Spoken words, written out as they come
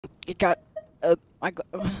It got my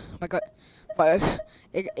my god my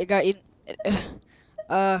it got in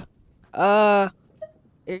uh uh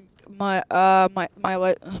my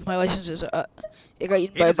license is it got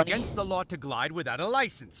eaten It by a is bunny. against the law to glide without a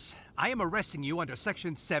license. I am arresting you under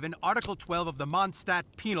Section 7, Article 12 of the Mondstadt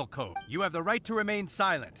Penal Code. You have the right to remain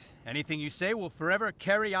silent. Anything you say will forever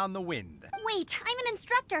carry on the wind. Wait, I'm an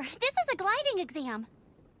instructor. This is a gliding exam.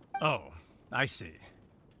 Oh, I see.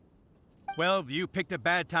 Well, you picked a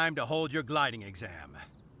bad time to hold your gliding exam.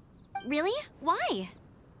 Really? Why?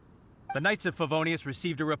 The Knights of Favonius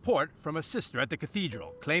received a report from a sister at the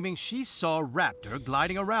cathedral claiming she saw Raptor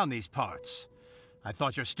gliding around these parts. I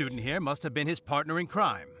thought your student here must have been his partner in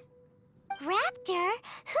crime. Raptor?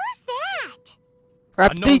 Who's that?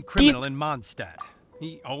 A known criminal in Mondstadt.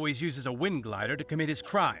 He always uses a wind glider to commit his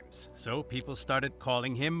crimes, so people started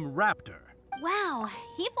calling him Raptor. Wow,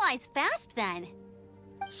 he flies fast then.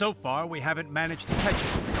 So far, we haven't managed to catch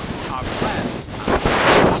him. Our plan this time is to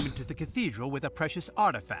take him into the cathedral with a precious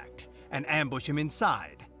artifact and ambush him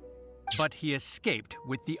inside. But he escaped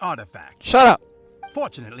with the artifact. Shut up.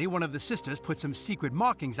 Fortunately, one of the sisters put some secret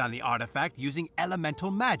markings on the artifact using elemental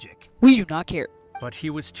magic. We do not care. But he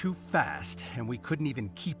was too fast, and we couldn't even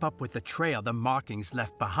keep up with the trail the markings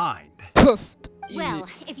left behind. Well,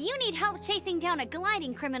 if you need help chasing down a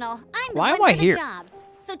gliding criminal, I'm the Why one am I for the here? job.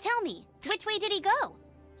 So tell me, which way did he go?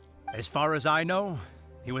 As far as I know,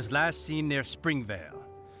 he was last seen near Springvale.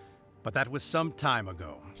 But that was some time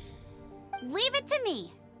ago. Leave it to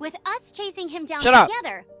me. With us chasing him down Shut up.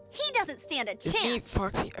 together, he doesn't stand a It's me, chance.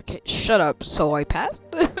 Foxy. Okay, shut up. So I passed?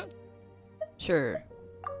 Sure.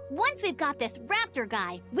 Once we've got this Raptor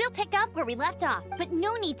guy, we'll pick up where we left off. But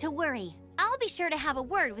no need to worry. I'll be sure to have a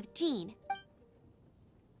word with Jean.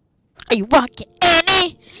 Are you walking,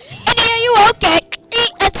 Annie? Annie, are you okay?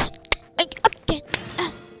 Okay.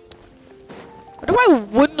 What if I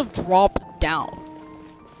wouldn't have dropped down?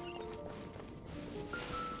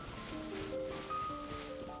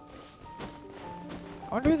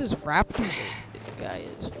 I wonder who this raptor guy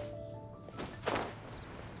is.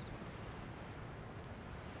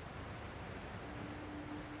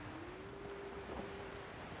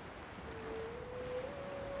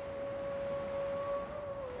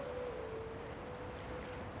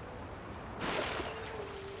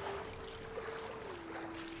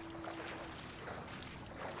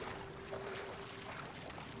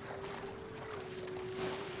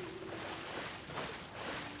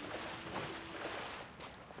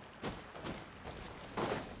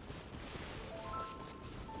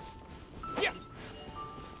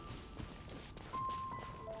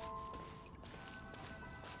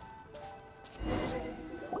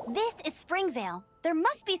 This is Springvale. There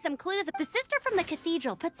must be some clues. The sister from the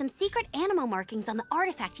cathedral put some secret animal markings on the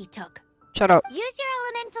artifact he took. Shut up. Use your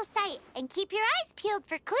elemental sight and keep your eyes peeled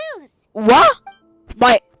for clues. What?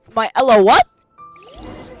 My Ella what?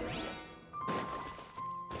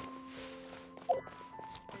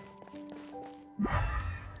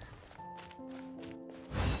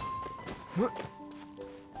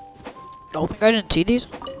 Don't think I didn't see these.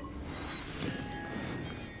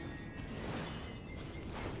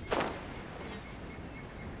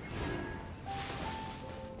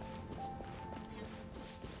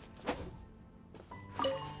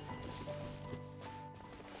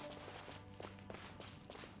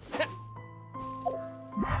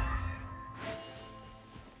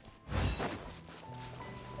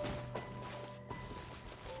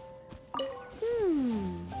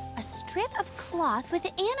 A strip of cloth with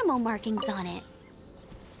animal markings on it.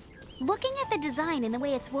 Looking at the design and the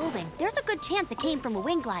way it's woven, there's a good chance it came from a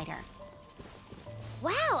wing glider.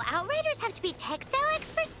 Wow, Outriders have to be textile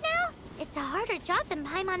experts now? It's a harder job than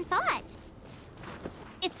Paimon thought.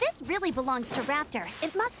 If this really belongs to Raptor,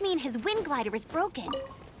 it must mean his wind glider is broken.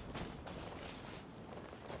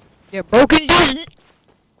 Yeah, broken doesn't.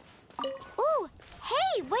 Ooh,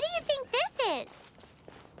 hey, what do you think this is?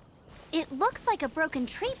 It looks like a broken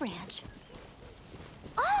tree branch.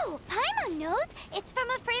 Oh, Paimon knows. It's from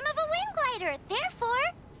a frame of a wind glider.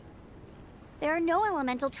 Therefore, There are no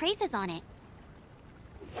elemental traces on it.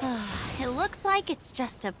 It looks like it's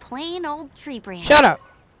just a plain old tree branch. Shut up.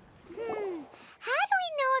 how do we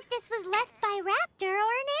know if this was left by Raptor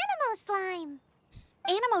or an animal slime?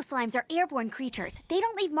 Animo slimes are airborne creatures. They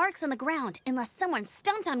don't leave marks on the ground unless someone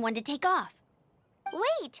stomped on one to take off.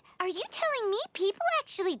 Wait, are you telling me people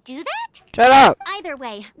actually do that? Shut up. Either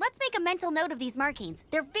way, let's make a mental note of these markings.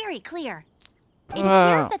 They're very clear. It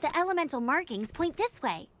Wow. appears that the elemental markings point this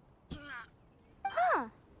way. Huh.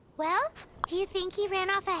 Well, do you think he ran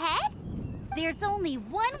off ahead? There's only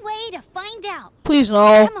one way to find out. Please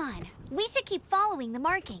no. Come on, we should keep following the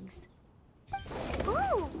markings.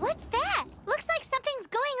 Ooh, what's that? Looks like something's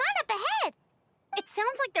going on up ahead. It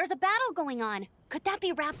sounds like there's a battle going on. Could that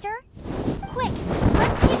be Raptor? Quick,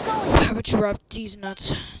 let's keep going. How about you wrap these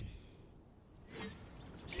nuts?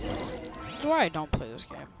 That's why I don't play this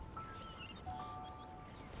game.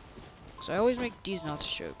 So I always make these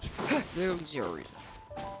nuts jokes for literally zero reason.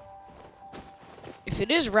 If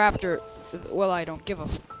it is Raptor, well, I don't give a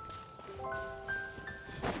f.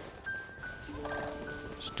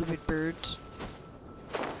 Stupid birds.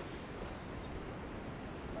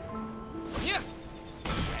 Yeah.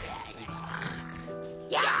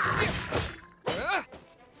 Yeah.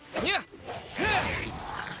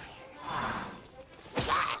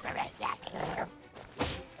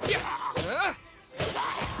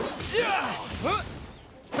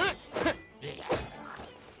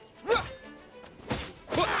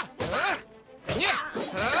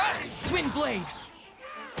 Twin blade.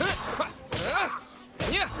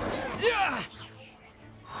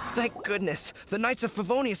 Thank goodness, the Knights of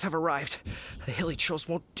Favonius have arrived. The hilly trolls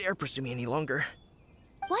won't dare pursue me any longer.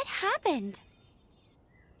 What happened?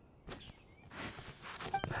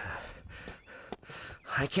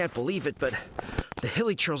 I can't believe it, but the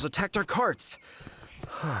hilly trolls attacked our carts.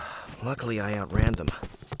 Luckily, I outran them.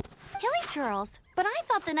 Hilly Churls? But I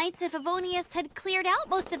thought the Knights of Favonius had cleared out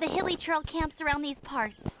most of the Hilly Churl camps around these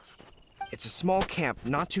parts. It's a small camp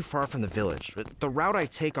not too far from the village, but the route I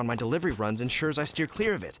take on my delivery runs ensures I steer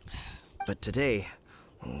clear of it. But today,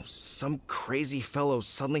 some crazy fellow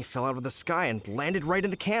suddenly fell out of the sky and landed right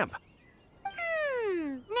in the camp.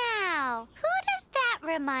 Now, who does that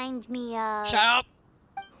remind me of? Shut up!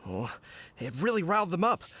 Oh, it really riled them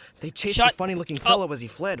up. They chased Shut the funny-looking fellow as he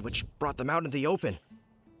fled, which brought them out into the open.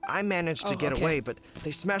 I managed to get away, but they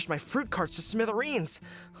smashed my fruit carts to smithereens.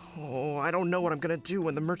 Oh, I don't know what I'm gonna do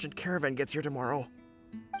when the merchant caravan gets here tomorrow.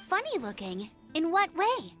 Funny looking? In what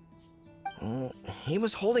way? Oh, he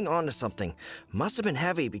was holding on to something. Must have been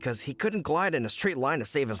heavy because he couldn't glide in a straight line to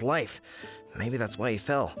save his life. Maybe that's why he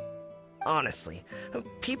fell. Honestly,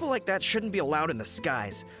 people like that shouldn't be allowed in the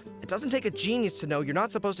skies. It doesn't take a genius to know you're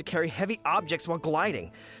not supposed to carry heavy objects while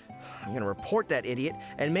gliding. I'm gonna report that idiot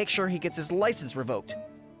and make sure he gets his license revoked.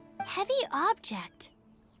 Heavy object?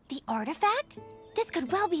 The artifact? This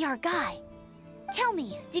could well be our guy. Tell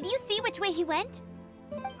me, did you see which way he went?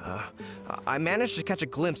 I managed to catch a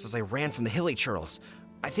glimpse as I ran from the hilly churls.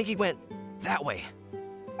 I think he went that way.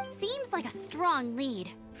 Seems like a strong lead.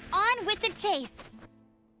 On with the chase!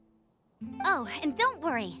 Oh, and don't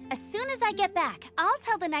worry. As soon as I get back, I'll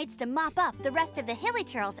tell the knights to mop up the rest of the hilly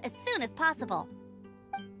churls as soon as possible.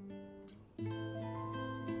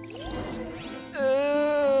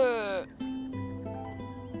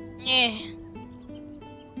 Yeah.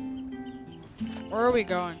 Where are we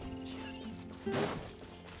going?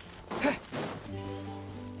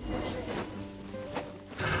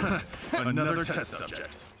 Another test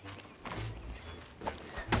subject.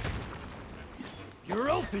 You're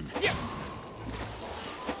open.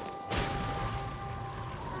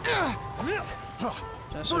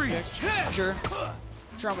 Test subject. Sure.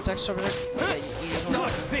 Sure, I'm a test subject. Yeah, you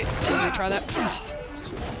want to retry that?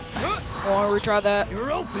 I want to retry that.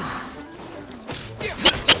 You're open.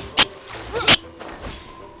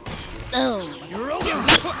 Oh. You're open.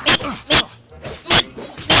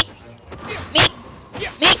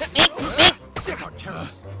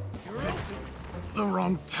 The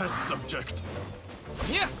wrong test subject.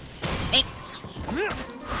 Yeah. Come here.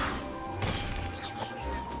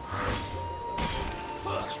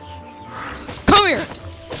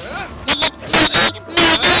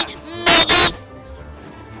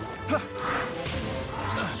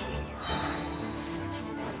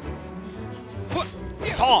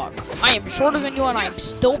 Dog, I am shorter than you and I am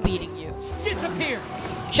still beating you. Disappear.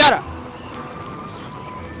 Shut up.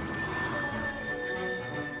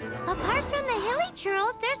 Apart from the hilly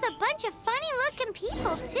churls, there's a bunch of funny-looking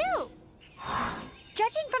people, too.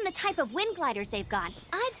 Judging from the type of wind gliders they've got,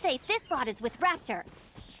 I'd say this lot is with Raptor.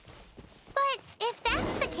 But if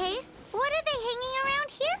that's the case, what are they hanging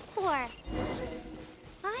around here for?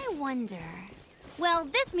 I wonder... Well,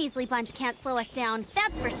 this measly bunch can't slow us down,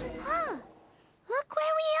 that's for... Huh. Look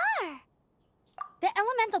where we are. The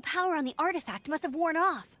elemental power on the artifact must have worn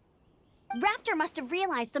off. Raptor must have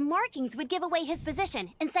realized the markings would give away his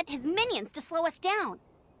position and sent his minions to slow us down.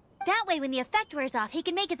 That way, when the effect wears off, he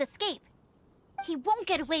can make his escape. He won't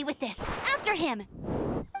get away with this. After him!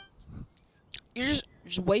 You're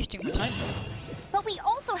just wasting my time. But we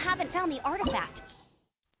also haven't found the artifact.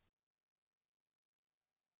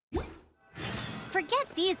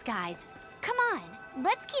 Forget these guys. Come on,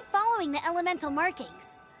 let's keep following the elemental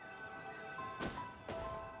markings.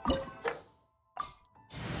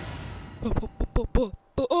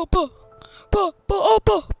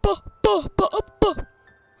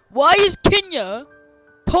 Why is Kenya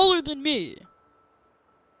taller than me?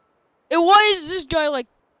 And why is this guy like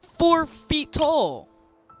 4 feet tall?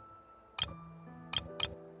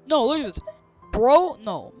 No, look at this. Bro,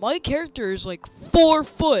 no, my character is like 4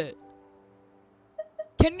 foot.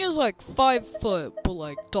 Kenya's like 5 foot, but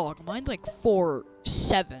like, dog, mine's like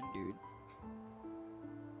 4'7", dude.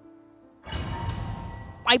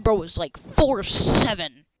 My bro is like 4'7".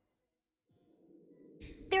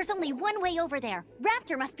 There's only one way over there.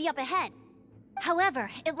 Raptor must be up ahead. However,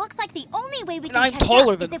 it looks like the only way we And can I'm catch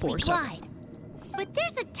taller up than is if we 4'7". glide. But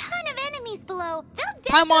there's a ton of enemies below. They'll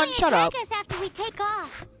Paimon, definitely shut attack up. us after we take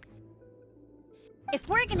off. If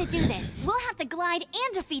we're gonna do this, we'll have to glide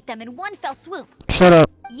and defeat them in one fell swoop. Shut up.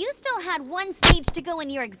 You still had one stage to go in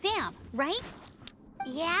your exam, right?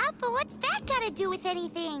 Yeah, but what's that got to do with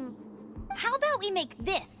anything? How about we make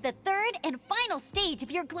this the third and final stage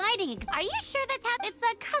of your gliding exam? Are you sure that's how? It's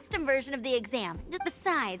a custom version of the exam.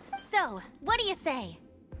 Besides, so, what do you say?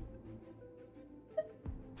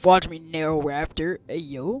 Watch me nail Raptor. Hey,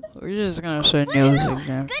 yo. We're just gonna say nail this Woohoo!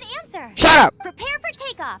 exam. Good answer! Shut up! Prepare for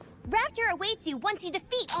takeoff! Raptor awaits you once you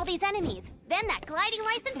defeat all these enemies. Then that gliding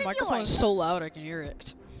license The is microphone is yours. so loud I can hear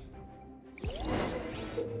it.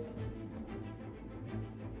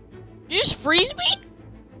 You just freeze me?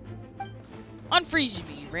 Unfreeze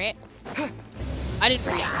me, rat. I didn't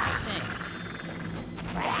read anything.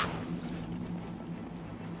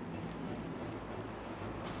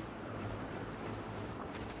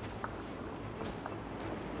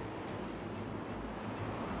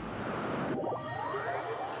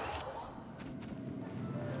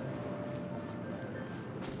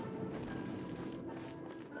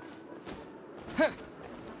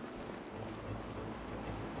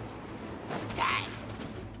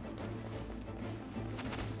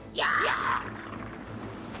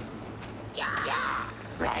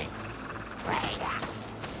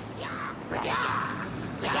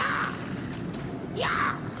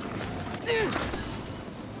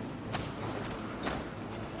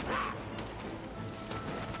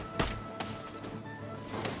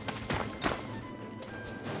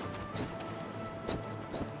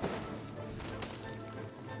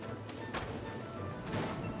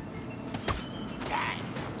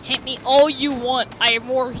 Hit me all you want. I have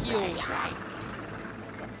more heals.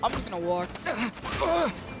 I'm just gonna walk.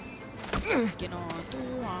 Get on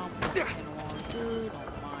through. I'm walking on through.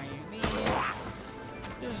 Don't mind me.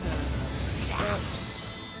 Just steps.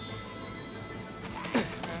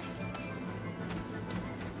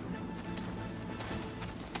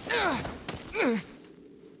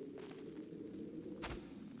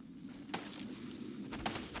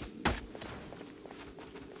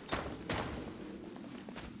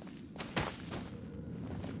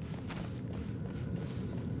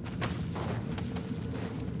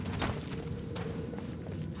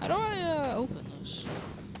 How do I open this?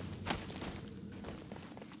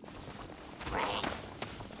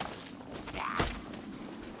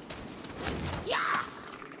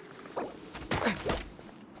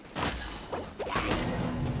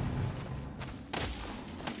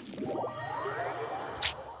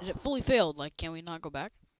 Is it fully failed? Like, can we not go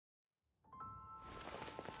back?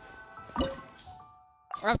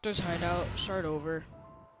 Raptor's hideout. Start over.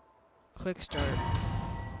 Quick start.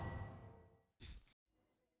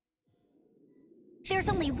 There's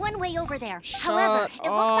only one way over there. Shut However, it looks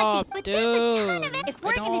like up, the... dude. There's a ton of it. If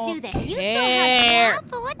we're I gonna do don't this, you still care. have... Yeah,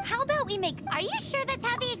 but what? How about we make... Are you sure that's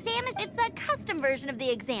how the exam is? It's a custom version of the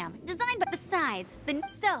exam, designed by... Besides, the...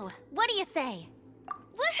 So, what do you say?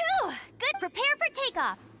 Woohoo! Good. Prepare for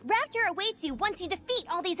takeoff. Raptor awaits you once you defeat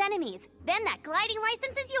all these enemies. Then that gliding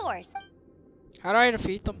license is yours. How do I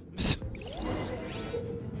defeat them?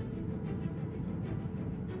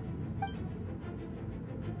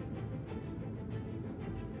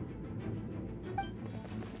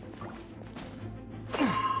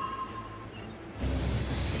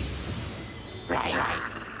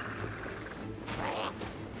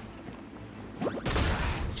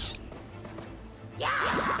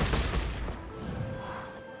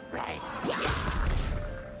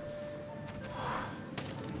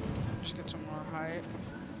 Just get some more height.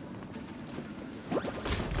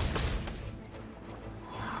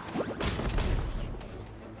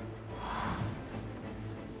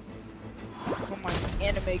 Oh my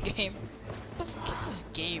anime game. What the fuck is this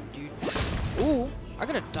game, dude? Ooh, I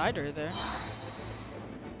could have died right there.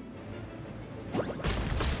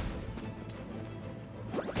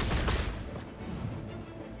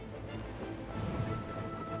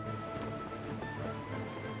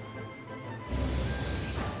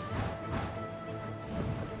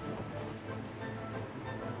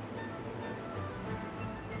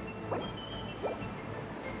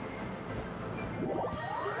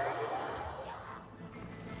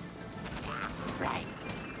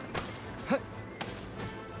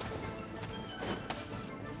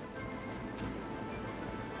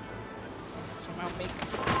 make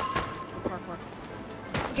parkour.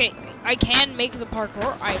 Okay, I can make the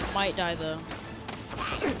parkour. I might die though.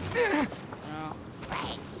 No.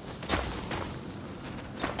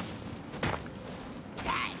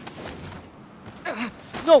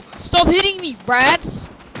 No, stop hitting me, rats!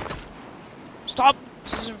 Stop.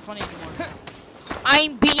 This isn't funny anymore.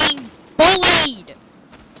 I'm being bullied!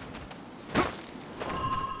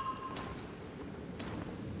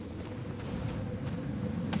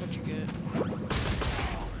 What you get?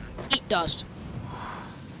 Eat dust.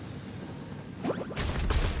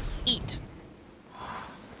 Eat.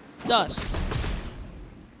 Dust.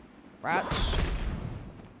 Rats.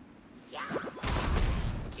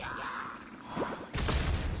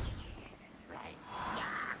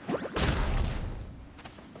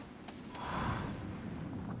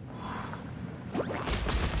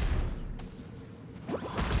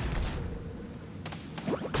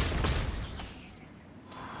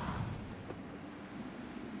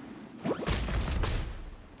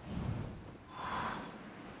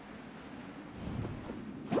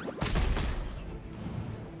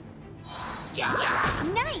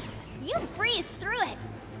 Nice! You breezed through it!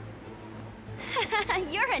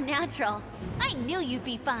 You're a natural. I knew you'd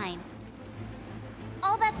be fine.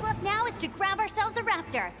 All that's left now is to grab ourselves a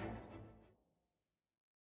raptor.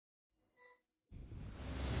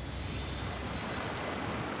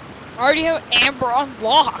 I already have Amber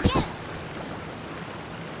unlocked. Yeah.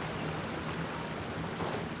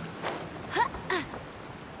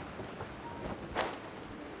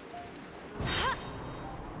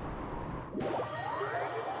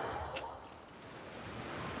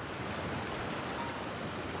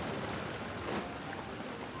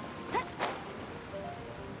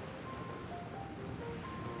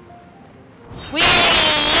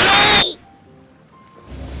 Whee!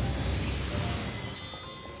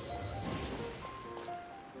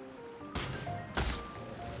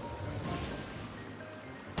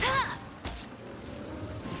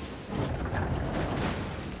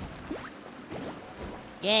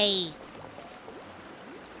 Yay.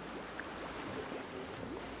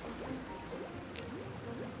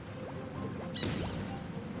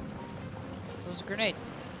 That was a grenade.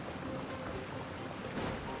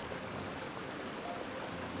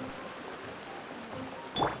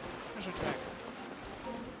 There's a track.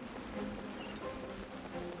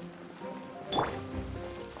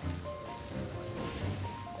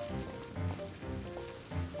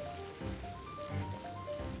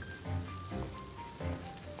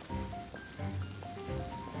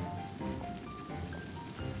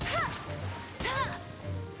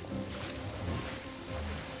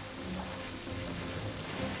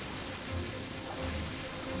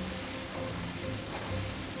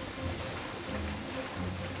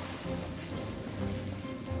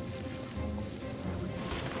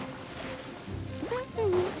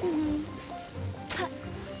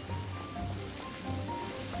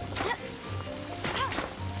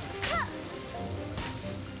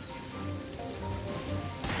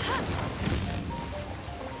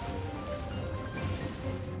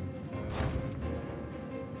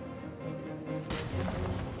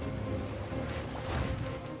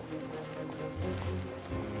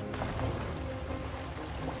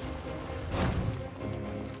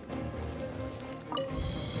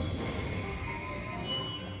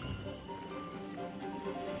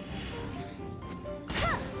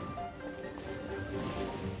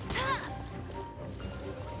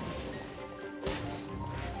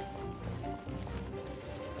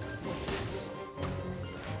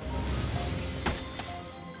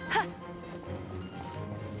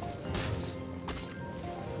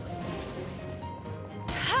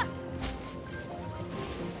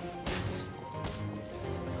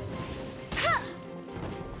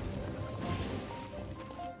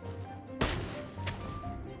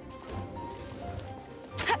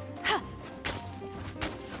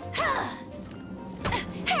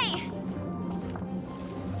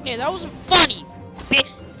 Yeah, that wasn't funny. Bitch.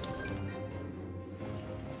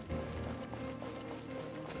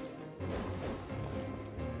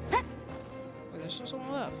 Wait, there's still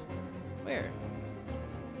someone left. Where?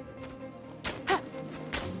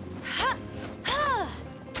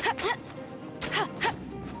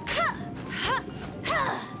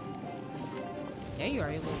 There you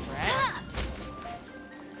are, you little rat.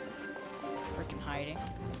 Freaking hiding.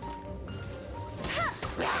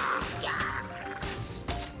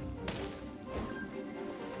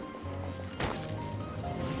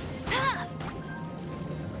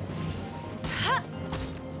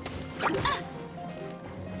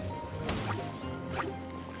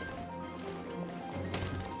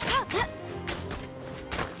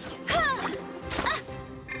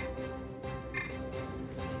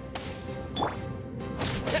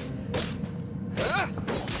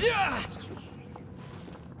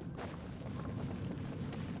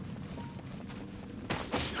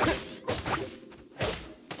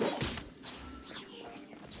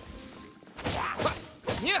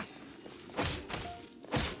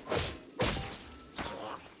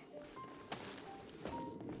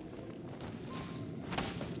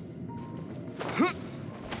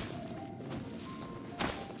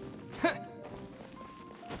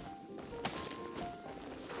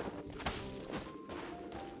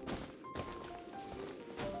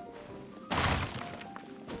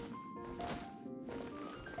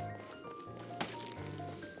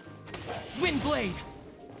 Windblade!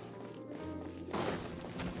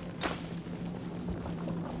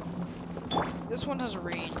 This one has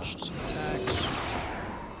ranged attacks.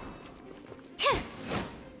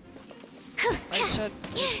 I said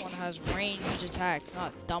this one has ranged attacks,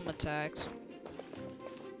 not dumb attacks.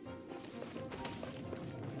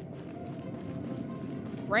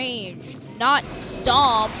 Ranged, not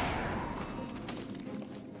dumb.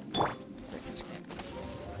 Frick this game.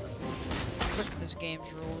 Frick this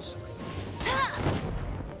game's rules.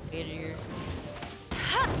 Get here.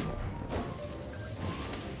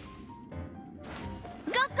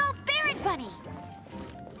 Go, go, Barret Bunny!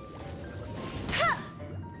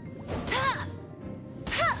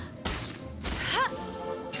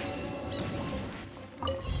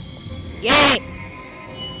 Yay!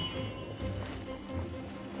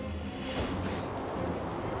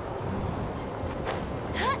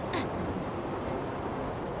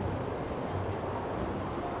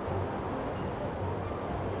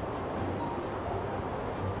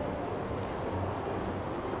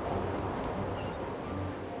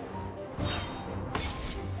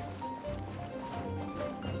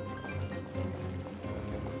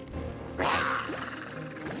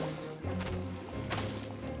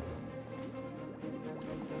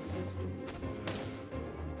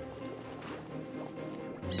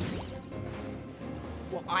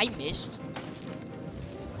 Well, I missed.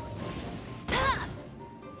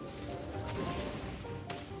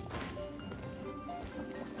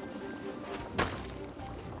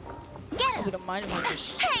 Get I him! wouldn't mind if I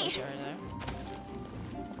just Hey! was right there.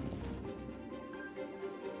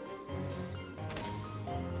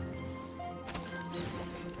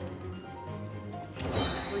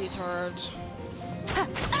 Retards.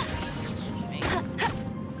 Me.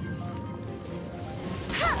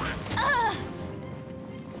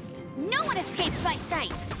 No one escapes my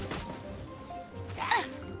sights!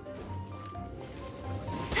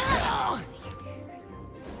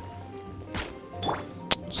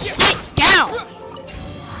 Sit down!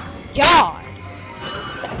 God!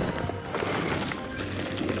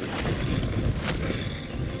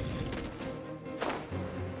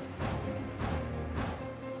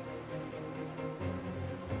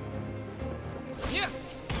 Yeah!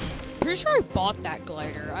 Pretty sure I bought that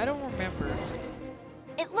glider. I don't remember.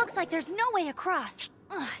 It looks like there's no way across.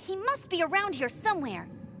 Ugh, he must be around here somewhere.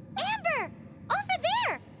 Amber! Over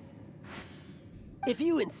there! If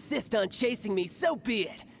you insist on chasing me, so be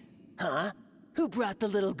it. Huh? Who brought the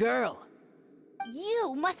little girl?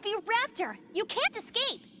 You must be Raptor. You can't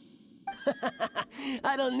escape.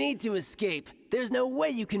 I don't need to escape. There's no way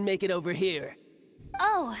you can make it over here.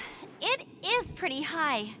 Oh, it is pretty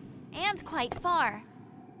high. And quite far.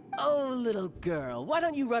 Oh, little girl, why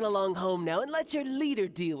don't you run along home now and let your leader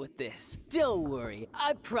deal with this? Don't worry,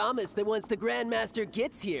 I promise that once the Grandmaster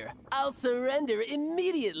gets here, I'll surrender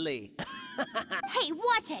immediately. Hey,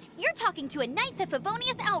 watch it! You're talking to a Knights of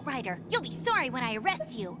Favonius outrider. You'll be sorry when I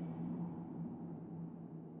arrest you.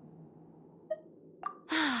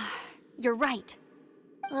 You're right.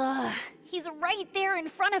 Ugh, he's right there in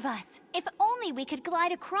front of us. If only we could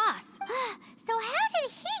glide across. So how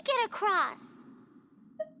did he get across?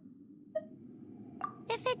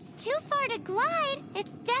 If it's too far to glide,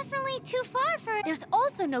 it's definitely too far for... There's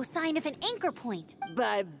also no sign of an anchor point.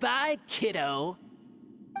 Bye-bye, kiddo.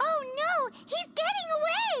 Oh no! He's getting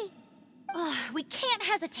away! Ugh, we can't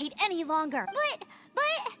hesitate any longer. But...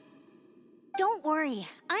 Don't worry,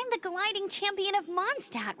 I'm the gliding champion of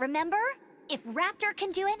Mondstadt, remember? If Raptor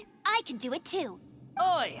can do it, I can do it too.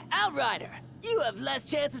 Oi, Outrider! You have less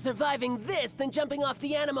chance of surviving this than jumping off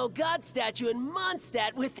the Animo God statue in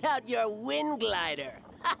Mondstadt without your wind glider.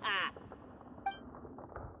 Haha!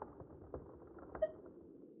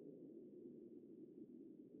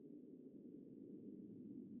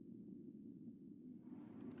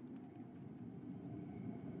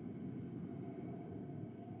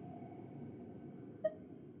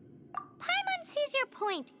 Paimon sees your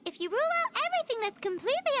point. If you rule out everything that's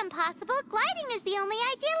completely impossible, gliding is the only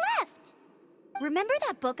idea left. Remember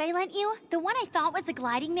that book I lent you? The one I thought was the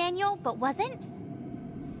gliding manual, but wasn't?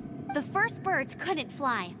 The first birds couldn't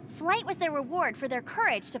fly. Flight was their reward for their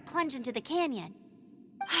courage to plunge into the canyon.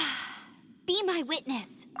 Be my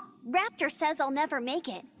witness. Raptor says I'll never make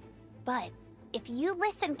it. But if you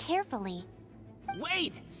listen carefully...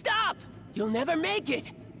 Wait! Stop! You'll never make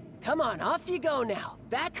it! Come on, off you go now.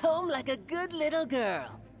 Back home like a good little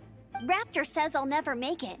girl. Raptor says I'll never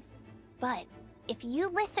make it. But if you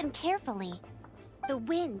listen carefully... The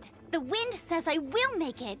wind says I will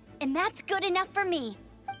make it, and that's good enough for me.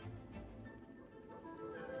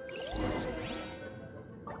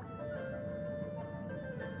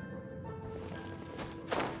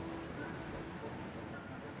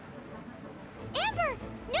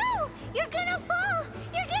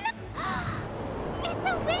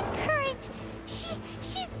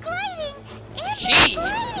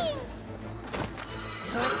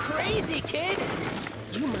 crazy, kid!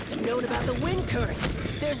 You must have known about the wind current.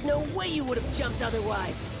 There's no way you would have jumped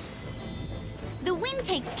otherwise. The wind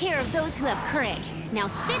takes care of those who have courage. Now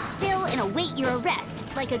sit still and await your arrest,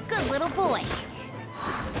 like a good little boy.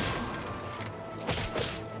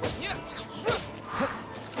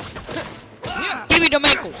 Give me the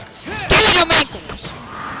ankles! Give me the ankles!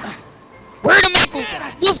 Where are the ankles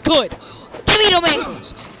at? What's good? Give me the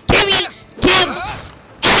ankles! Give me them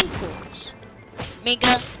ankles!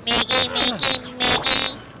 Mega, Maggie, Maggie,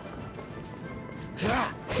 Maggie.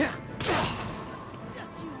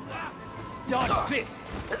 Dodge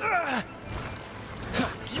this!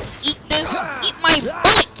 You eat this? Eat my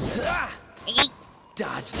bullets! Maggie,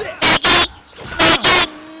 Dodge this! Maggie,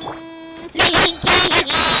 Maggie,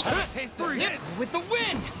 Taste of this with the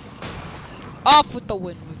wind! Off with the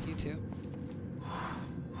wind with you two.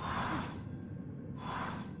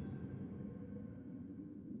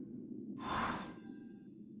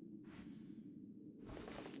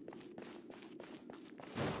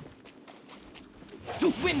 The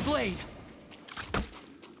wind blade!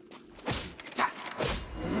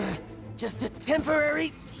 Just a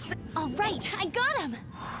temporary... All right, I got him.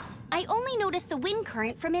 I only noticed the wind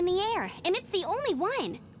current from in the air, and it's the only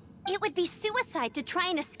one. It would be suicide to try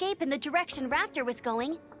and escape in the direction Raptor was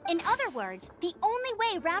going. In other words, the only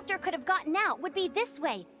way Raptor could have gotten out would be this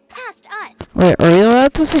way, past us. Wait, are you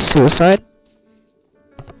allowed to say suicide?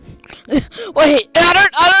 Wait, I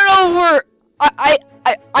don't know if we're...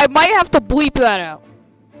 I might have to bleep that out.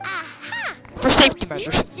 Aha! For safety He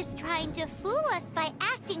measures. was just trying to fool us by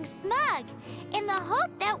acting smug, in the hope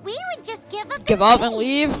that we would just give up Give up and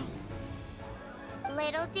leave?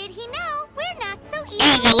 Little did he know, we're not so easy.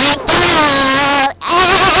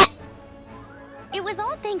 It was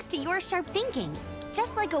all thanks to your sharp thinking.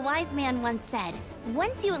 Just like a wise man once said,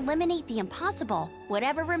 once you eliminate the impossible,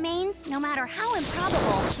 whatever remains, no matter how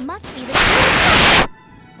improbable, must be the truth.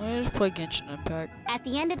 Let's play Genshin Impact. At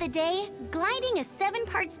the end of the day, gliding is 7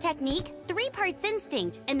 parts technique, 3 parts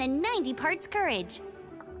instinct, and then 90 parts courage.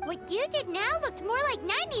 What you did now looked more like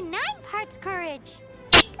 99 parts courage.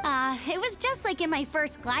 It was just like in my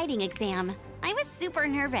first gliding exam. I was super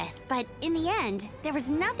nervous, but in the end, there was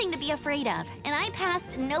nothing to be afraid of, and I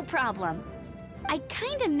passed no problem. I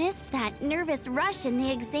kinda missed that nervous rush in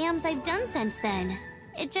the exams I've done since then.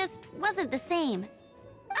 It just wasn't the same.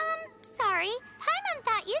 Sorry. Paimon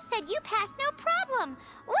thought you said you passed no problem.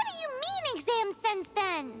 What do you mean exams since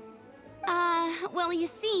then? Well, you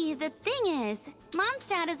see, the thing is,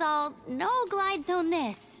 Mondstadt is all no glide zone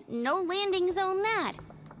this, no landing zone that.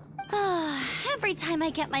 Every time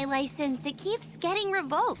I get my license, it keeps getting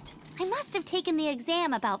revoked. I must have taken the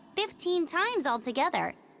exam about 15 times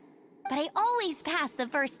altogether. But I always pass the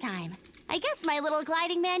first time. I guess my little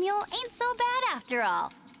gliding manual ain't so bad after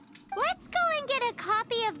all. Let's go and get a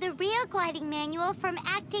copy of the real gliding manual from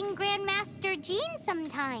Acting Grandmaster Jean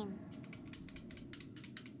sometime.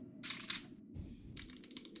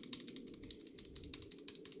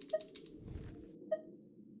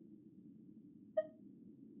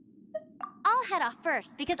 I'll head off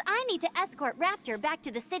first because I need to escort Raptor back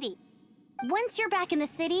to the city. Once you're back in the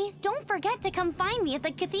city, don't forget to come find me at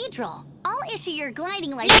the cathedral. I'll issue your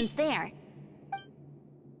gliding license there.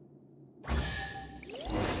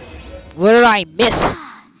 What did I miss?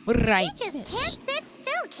 What did I She just miss? can't sit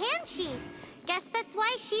still, can she? Guess that's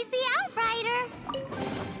why she's the outrider.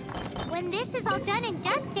 When this is all done and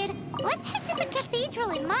dusted, let's head to the cathedral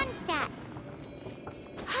in Mondstadt.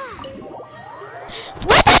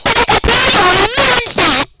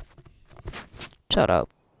 Shut up.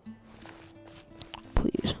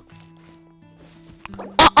 Please.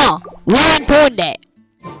 We ain't doing that.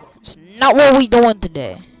 It's not what we doing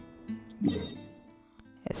today.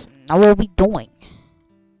 It's not what we doing.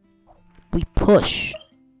 We push.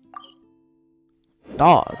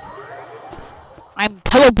 Dog. I'm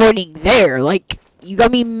teleporting there. Like, you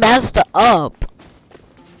got me messed up.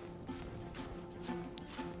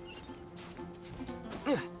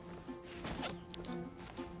 Do it.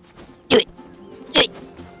 Do it. Do it.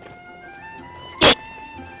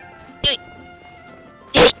 Do it.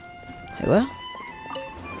 Do it. Hey, what?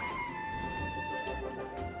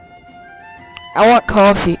 I want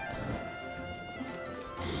coffee.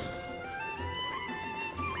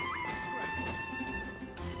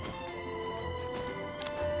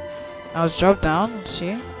 Now let's drop down and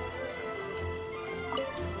see.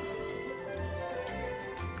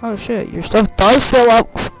 Oh shit, your stuff does fill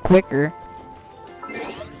up quicker.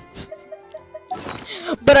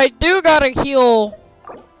 But I do gotta heal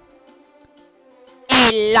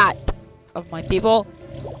a lot of my people.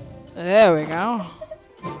 There we go.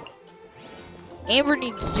 Amber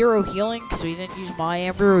needs 0 healing because we didn't use my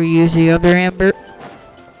Amber, we used the other Amber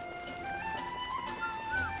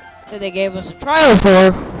that they gave us a trial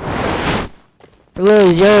for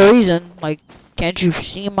literally 0 reason. Like, can't you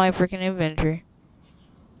see my freaking inventory?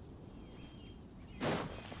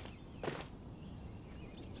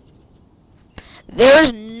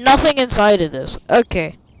 There's nothing inside of this.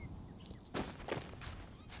 Okay.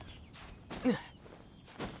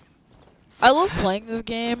 I love playing this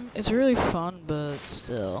game. It's really fun, but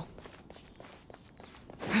still.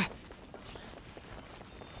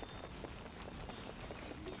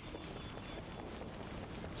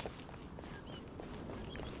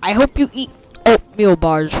 I hope you eat oatmeal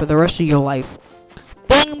bars for the rest of your life.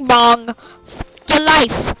 Bing bong, your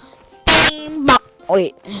life. Bing bong.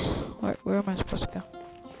 Wait, where am I supposed to go?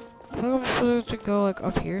 I thought I was supposed to go like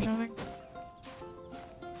up here or something.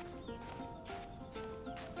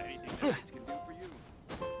 Anything that kids can do for you.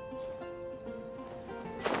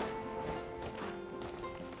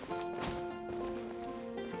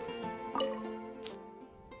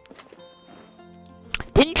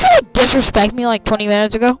 Didn't you like disrespect me like 20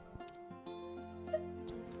 minutes ago?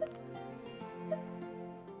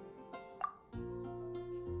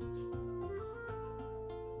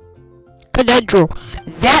 Cathedral.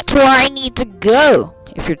 That's where I need to go.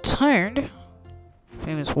 If you're tired.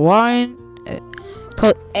 Famous wine.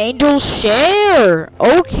 Called Angel's Share.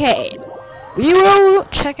 Okay. We will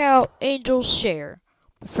check out Angel's Share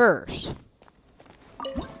first.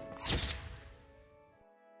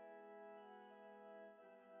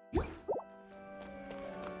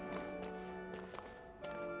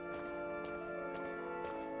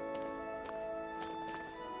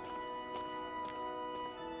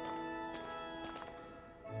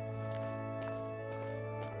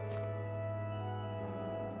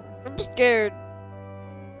 I'm scared.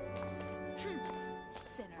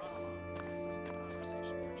 Sinner.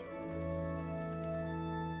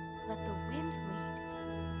 Let the wind lead.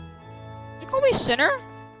 You call me sinner?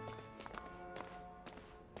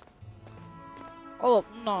 Oh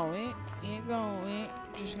no, we ain't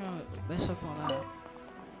just gonna mess up on that.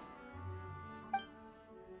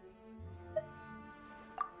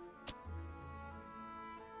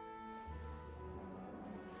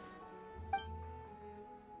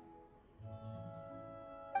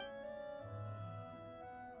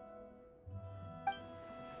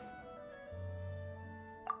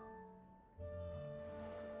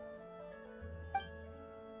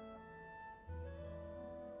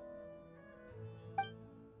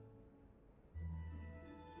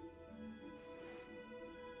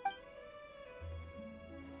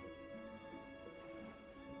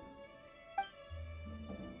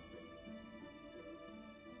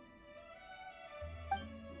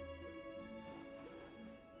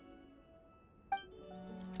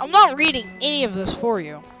 I'm not reading any of this for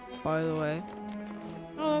you, by the way.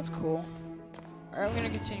 Oh, that's cool. Alright, I'm gonna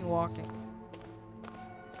continue walking.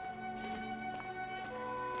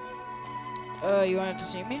 You wanted to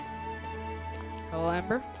see me? Hello,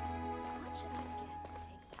 Amber?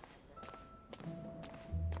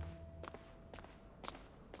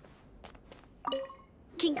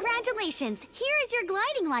 Congratulations! Here is your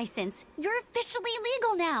gliding license. You're officially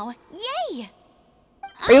legal now. Yay!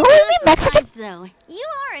 Are you calling me Mexican? Though. You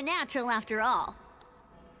are a natural after all.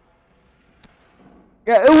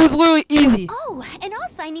 Yeah, it was literally easy. Oh, and I'll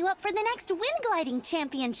sign you up for the next wind gliding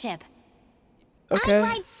championship. Okay. I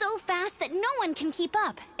glide so fast that no one can keep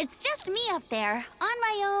up. It's just me up there, on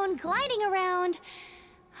my own, gliding around.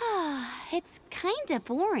 It's kinda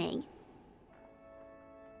boring.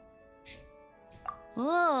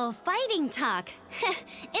 Whoa, fighting talk.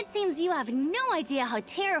 It seems you have no idea how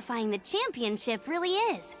terrifying the championship really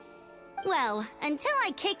is. Well, until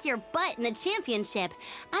I kick your butt in the championship,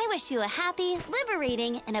 I wish you a happy,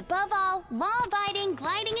 liberating, and above all, law-abiding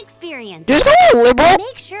gliding experience. Just go, liberal.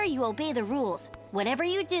 Make sure you obey the rules. Whatever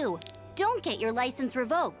you do, don't get your license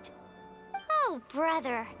revoked. Oh,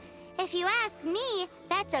 brother. If you ask me,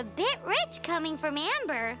 that's a bit rich coming from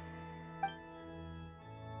Amber.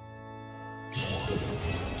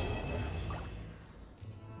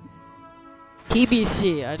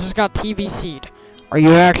 TBC. I just got TBC'd. Are you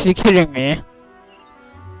actually kidding me?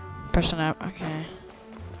 Press an app. Okay.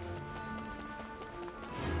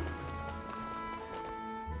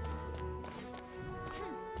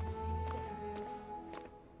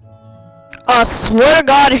 I swear to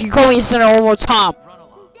God, if you call me a sinner one more time. Run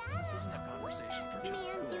along. This isn't a conversation for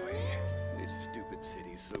children. Boy, this stupid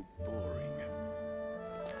city's so boring.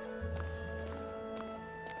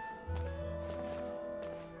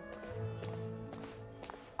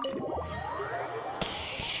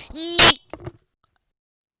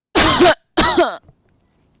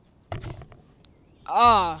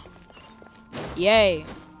 Yay.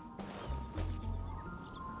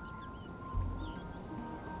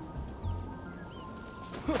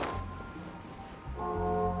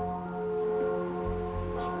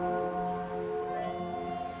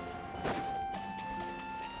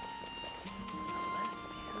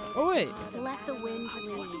 Oh wait. Let the wind I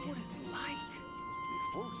lead. wonder what it's like. The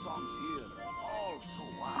folk songs here are all so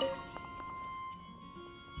wise.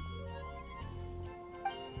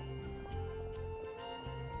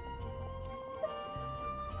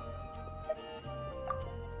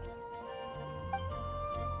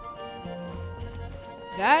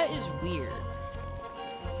 That is weird.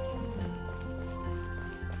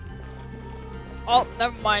 Oh,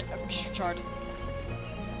 never mind. I'm just retarded.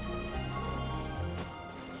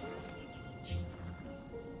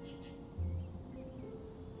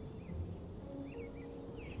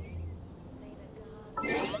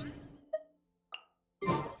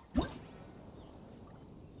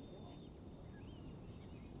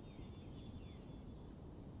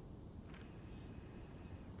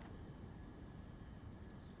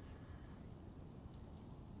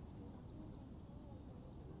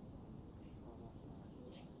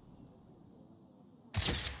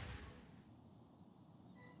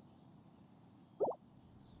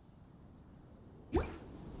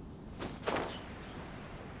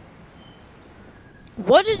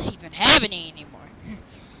 What is even happening anymore?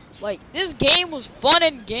 Like, this game was fun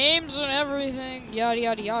and games and everything, yada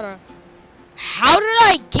yada yada. How did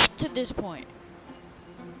I get to this point?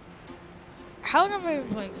 How long have I been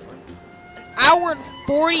playing for? An hour and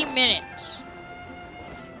 40 minutes.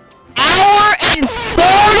 Hour and 40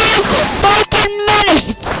 fucking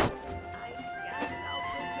minutes!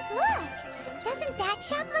 Look! Doesn't that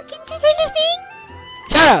shop look interesting?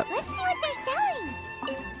 Shut up. Let's see what they're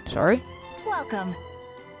selling. Sorry? Welcome.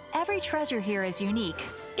 Every treasure here is unique,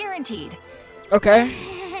 guaranteed. Okay.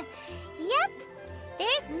 Yep.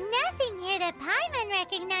 There's nothing here that Paimon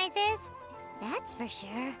recognizes. That's for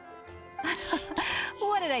sure.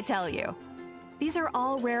 What did I tell you? These are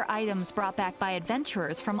all rare items brought back by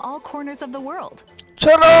adventurers from all corners of the world.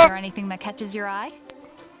 Shut Is up! there anything that catches your eye?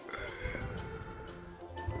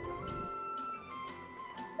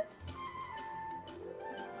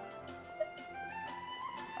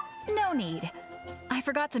 No need. I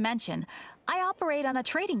forgot to mention, I operate on a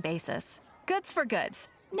trading basis. Goods for goods.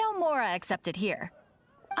 No Mora accepted here.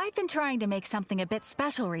 I've been trying to make something a bit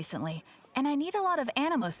special recently, and I need a lot of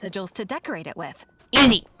animo sigils to decorate it with.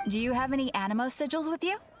 Easy. Do you have any animo sigils with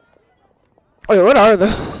you? Wait, what are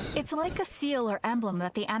they? It's like a seal or emblem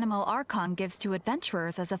that the Animo Archon gives to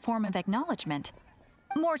adventurers as a form of acknowledgement.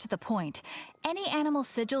 More to the point, any animal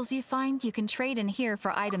sigils you find you can trade in here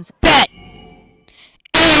for items. Bet!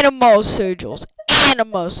 Animal sigils.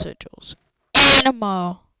 Animal sigils.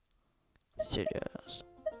 Animal sigils.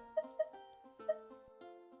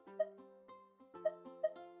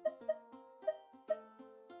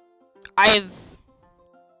 I've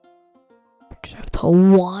to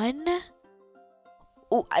one.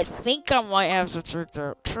 Oh, I think I might have to check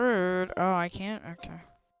that trade. Oh, I can't. Okay.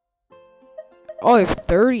 Oh, I have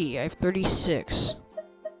 30. I have 36.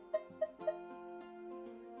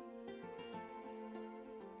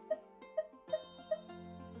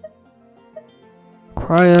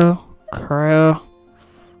 Cryo.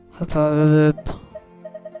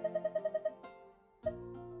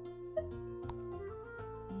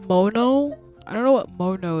 Mono? I don't know what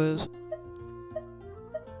Mono is.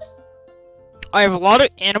 I have a lot of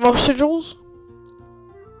animal sigils.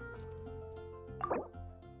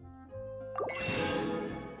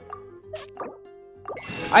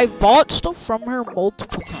 I bought stuff from her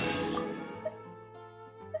multiple times.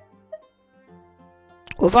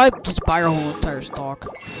 What if I just buy her whole entire stock?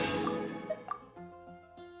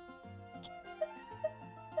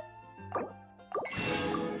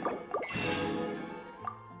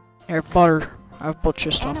 Here, butter. I've bought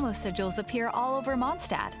your stuff. Animo sigils appear all over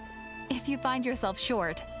Mondstadt. If you find yourself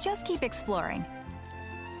short, just keep exploring.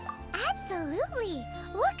 Absolutely.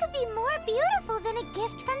 What could be more beautiful than a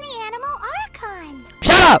gift from the Animal Archon?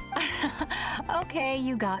 Shut up! Okay,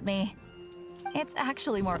 you got me. It's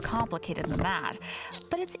actually more complicated than that,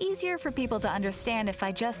 but it's easier for people to understand if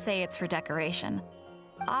I just say it's for decoration.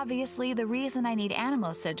 Obviously, the reason I need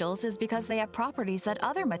animo sigils is because they have properties that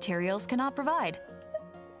other materials cannot provide.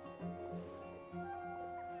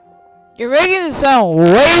 You're making it sound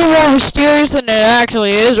way more mysterious than it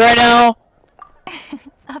actually is right now.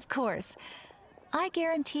 Of course. I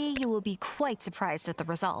guarantee you will be quite surprised at the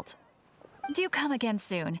result. Do come again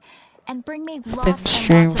soon, and bring me lots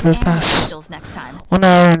and lots of animo sigils next time. 1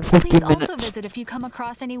 hour and 50 Please minutes. also visit if you come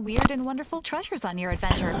across any weird and wonderful treasures on your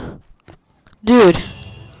adventure. Dude,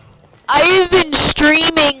 I've been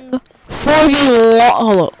streaming for the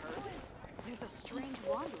hold up. There's a strange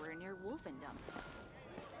wanderer near Wolfendom.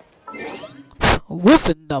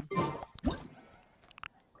 Wolfendom.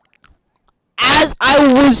 As I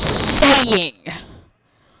was saying,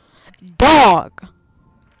 dog.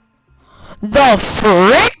 The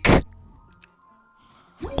frick?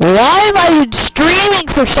 Why have I been streaming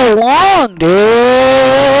for so long, dude?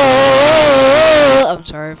 I'm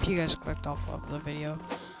sorry if you guys clicked off of the video.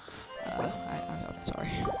 I'm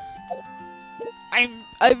sorry.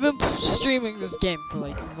 I've been streaming this game for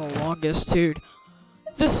like the longest, dude.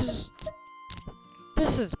 This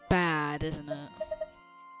is bad, isn't it?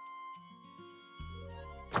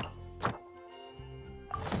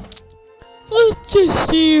 Let's just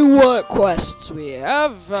see what quests we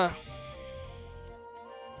have. No,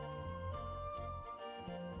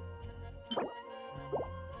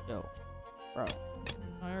 bro.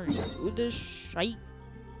 I already do this shite.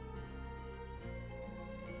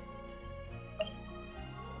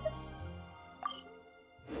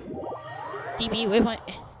 DB, waypoint.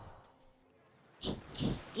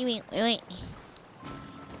 Wait.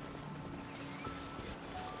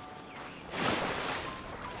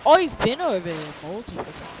 Oh, I've been over there multiple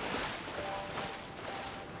times.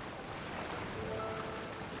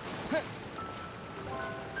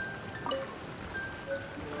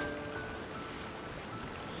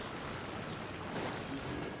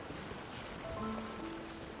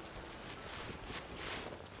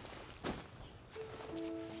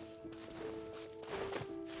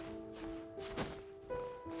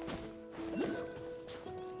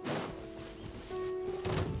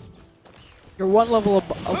 You're one level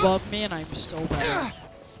above me, and I'm so bad.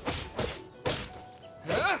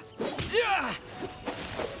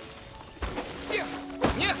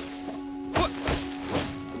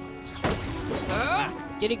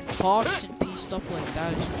 Getting boxed and pieced up like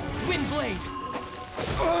that is Windblade!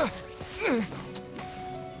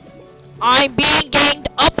 I'm being ganged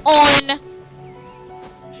up on!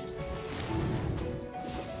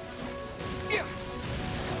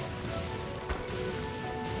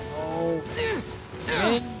 Oh.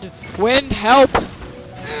 Wind, help!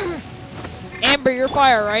 Amber, you're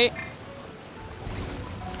fire, right?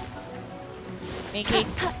 Minky?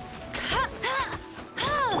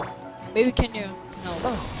 Maybe can you help?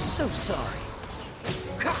 Oh, so sorry.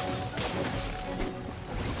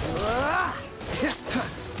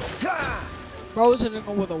 Bro's gonna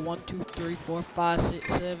go with a 1, 2, 3, 4, 5,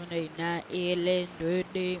 6, 7, 8, 9, 11, 12,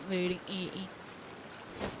 13, 14,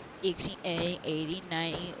 16, 18,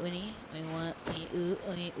 19, 20, 21, 22,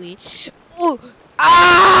 23. Ooh!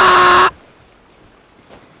 Ah!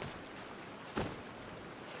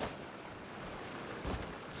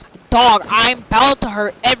 Dog, I'm about to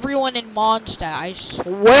hurt everyone in Mondstadt. I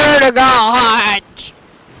swear to God.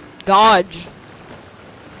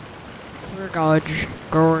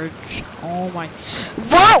 Gorge. Oh my.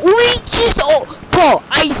 What? We just. Oh, bro,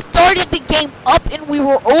 I started the game up and we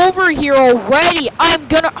were over here already. I'm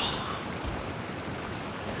gonna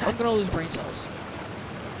lose brain cells.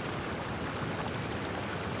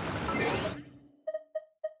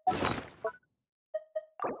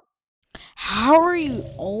 How are you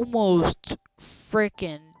almost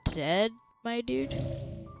freaking dead, my dude?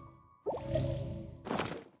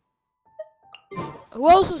 Who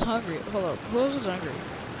else is hungry? Hold up. Who else is hungry?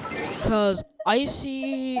 Because I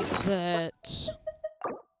see that...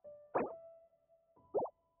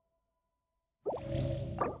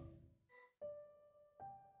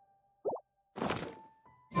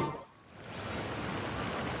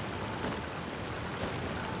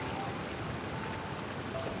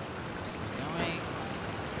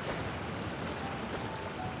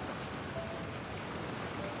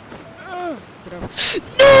 Get over.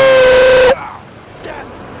 No! That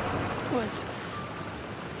was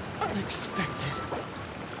unexpected.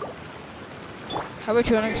 How about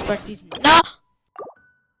you unexpect these? No!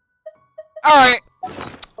 Alright.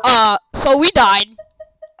 So we died.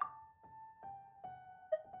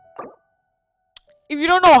 If you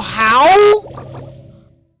don't know how,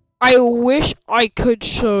 I wish I could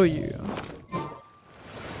show you.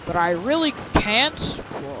 But I really can't.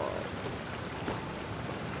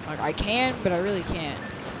 Like, I can, but I really can't.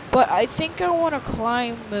 But I think I want to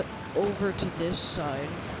climb over to this side.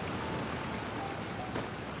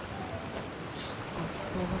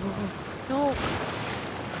 Go. No.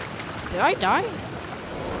 Did I die?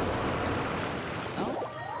 No.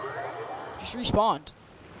 Just respawned.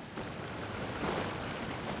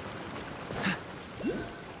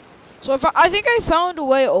 So if I think I found a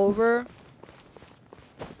way over.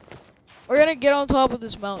 We're gonna get on top of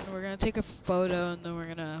this mountain. We're gonna take a photo, and then we're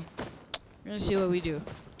gonna see what we do.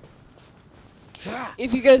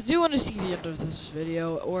 if you guys do want to see the end of this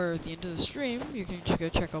video or the end of the stream, you can just go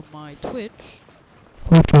check out my Twitch,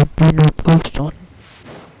 which I do not post on.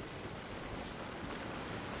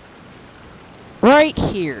 Right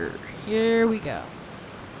here. Here we go.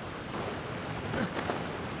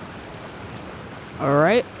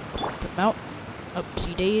 Alright. Them out.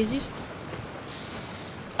 Upsy daisies.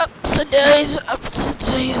 Upsy daisy.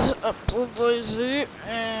 Upsy daisy. Upsy daisy.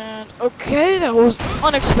 And okay, that was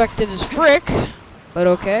unexpected as frick. But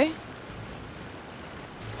okay.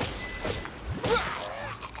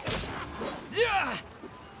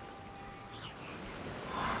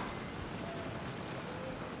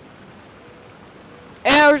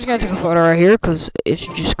 And we're just gonna take a photo right here because it's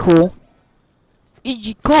just cool. It's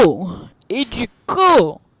just cool. It's just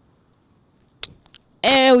cool.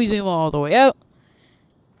 And we zoom all the way out.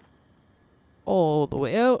 All the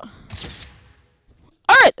way out.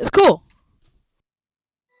 Alright, that's cool.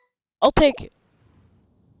 I'll take it.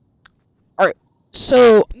 Alright,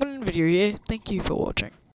 so I'm gonna end the video here. Thank you for watching.